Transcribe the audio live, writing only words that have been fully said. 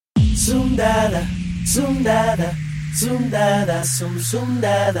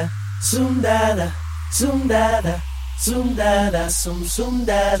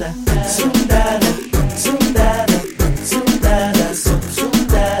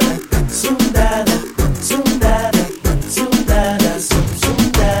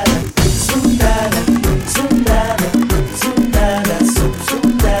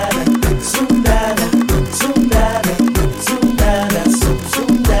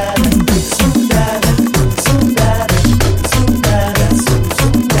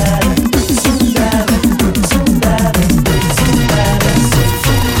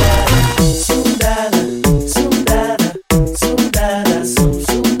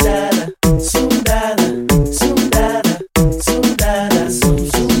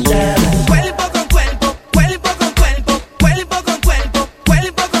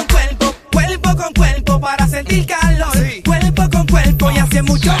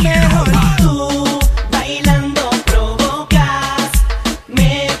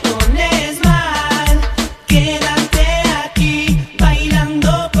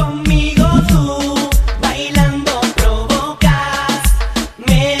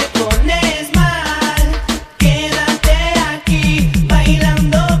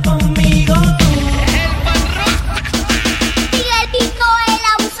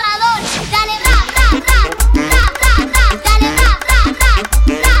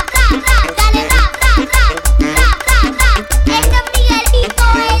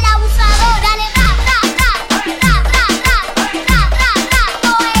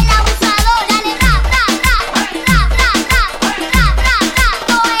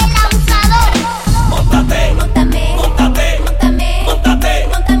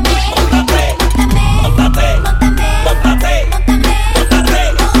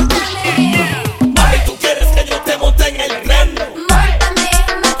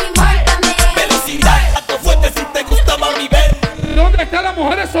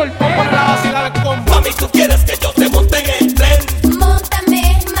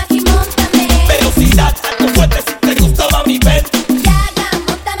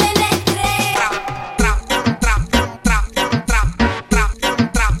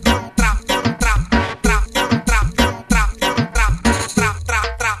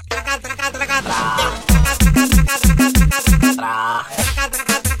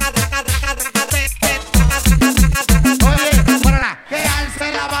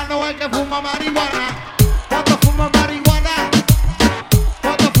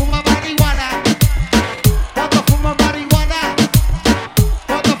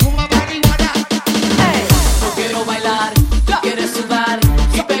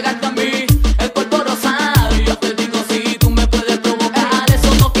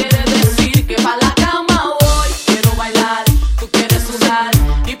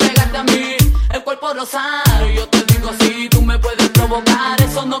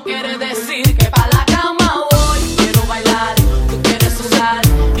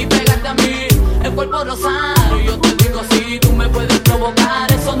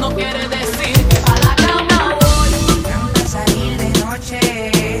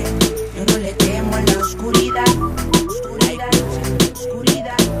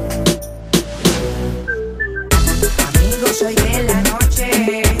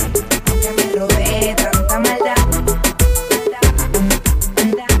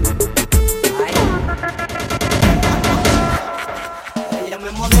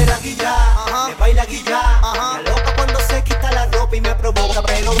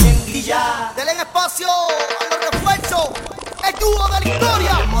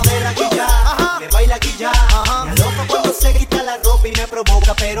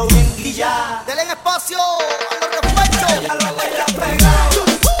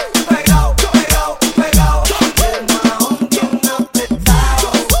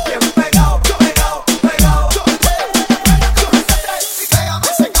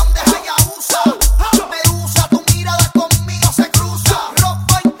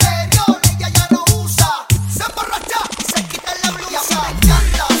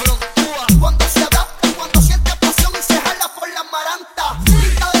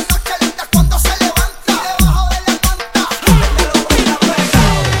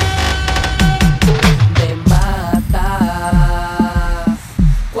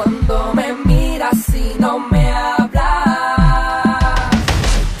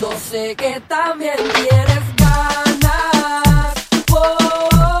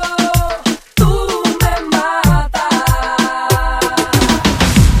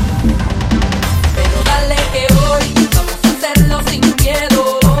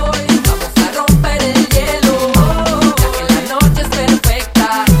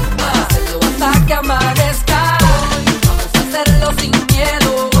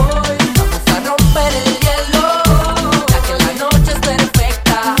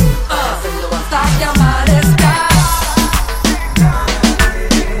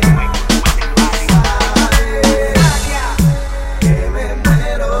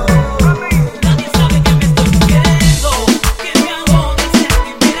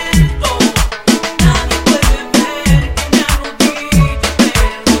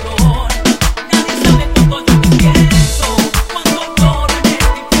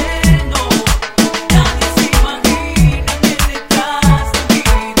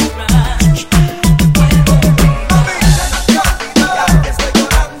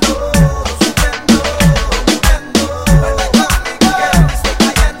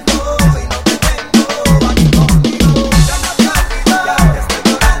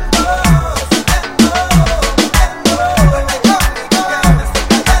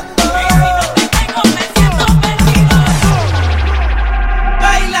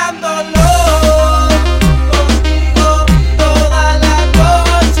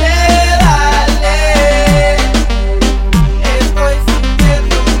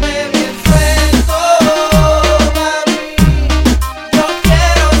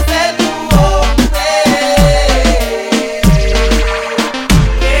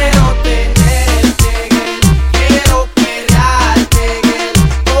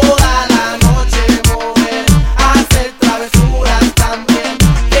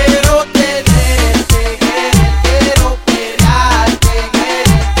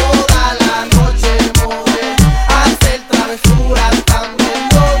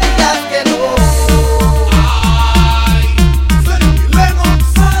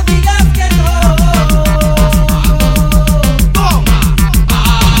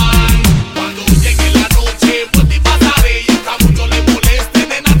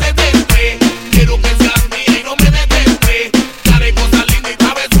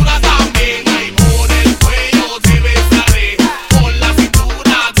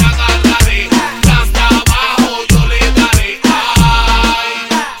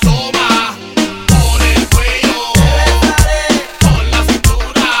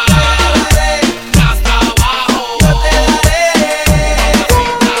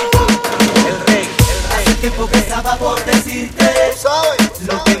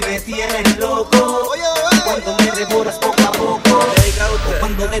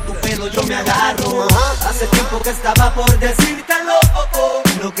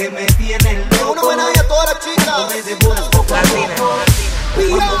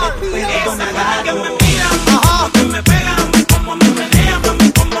Como me mira, como que me pega, como me menea,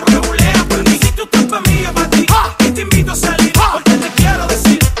 mami, como regulea. Por mí, si tú estás pa' mí, yo pa' ti. Y te invito a salir, porque te quiero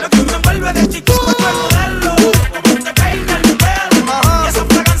decir lo que me envuelve de chico, tu modelo. Como te peina el pelo, y esa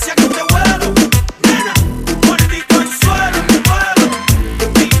fragancia que te huelo. Nena, mordito en suelo, me muero.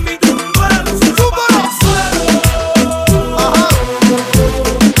 Te invito a un duelo, solo para el suelo.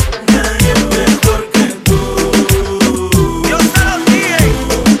 Nadie mejor que tú. Yo se los dije.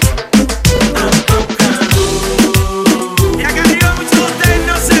 Y acá arriba muchos de ustedes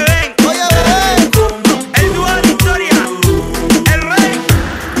no se ven. Oye, bebé, El dúo de historia, el rey.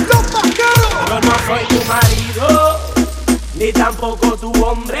 los mascaros. Yo no soy tu marido, ni tampoco tu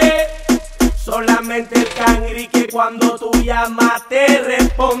hombre. Solamente el cangri que cuando tú llamas te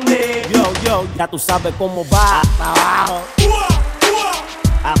responde. Yo, ya tú sabes cómo va. Hasta abajo,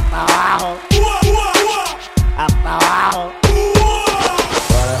 hasta abajo, hasta abajo.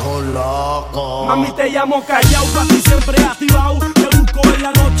 Mami, te llamo callao, pa' ti siempre activado. Te busco en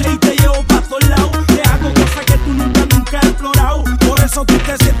la noche y te llevo pa' todos lados. Te hago cosas que tú nunca has explorado. Por eso tú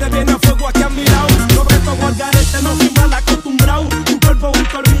te sientes bien a fuego aquí a mi lado. Los retos guardarete no soy mal acostumbrado. Tu cuerpo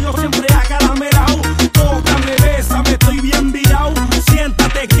junto al mío siempre acaramelao. Tócame, bésame, estoy bien virado.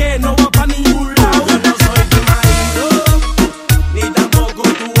 Siéntate que no va pa' ningún lado. Yo no soy tu marido, ni tampoco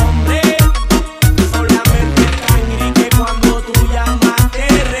tu hombre. Solamente el cangri que cuando tú llamas te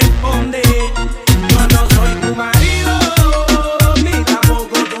responde. Yo no soy tu marido, ni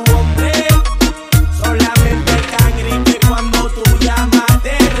tampoco tu hombre. Solamente el cangri que cuando tú llamas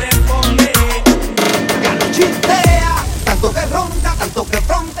te responde. Ya no chistea, tanto que ronca, tanto que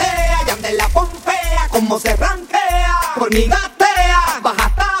frontea, ya de la pompea, como se rankea, por mi gatea, baja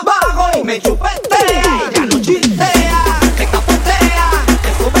hasta abajo y me chupetea. Ya no chistea, te capotea, te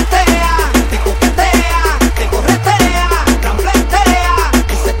subetea, te coquetea, te corretea, rampletea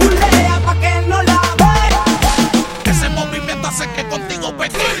y se culea pa' que no la vea. Ese movimiento hace que contigo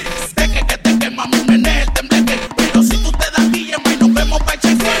peque. Teque, mami, menee el tembleque. Pero si tú te das guilla, mami, nos vemos pa'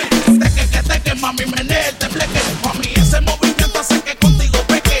 cheque. Teque, mami, menee el tembleque. Mami, ese movimiento hace que contigo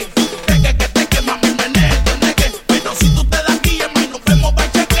peque. Teque, mami, menee el tembleque. Pero si tú te das guilla, mami, nos vemos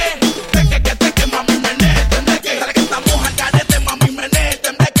pa' cheque. Teque, mami, menee el tembleque. Dale que estamos al garete, mami, menee el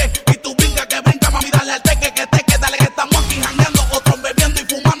tembleque. Y tú brinca, que brinca, mami, dale al teque. Dale que estamos aquí jangueando, otros bebiendo y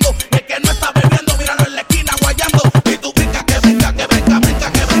fumando. Y el que no está bebiendo, míralo en la esquina guayando. Y tú brinca, que brinca, que brinca,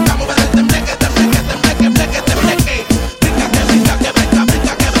 mueve el tembleque, tembleque. Brinca, que brinca,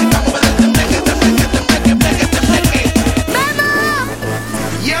 que brinca, mueve el tembleque, tembleque.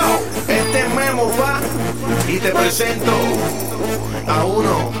 Yo, este es Memo, va, y te presento a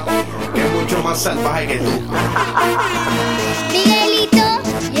uno que es mucho más salvaje que tú. Miguelito,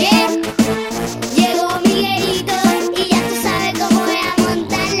 yeah.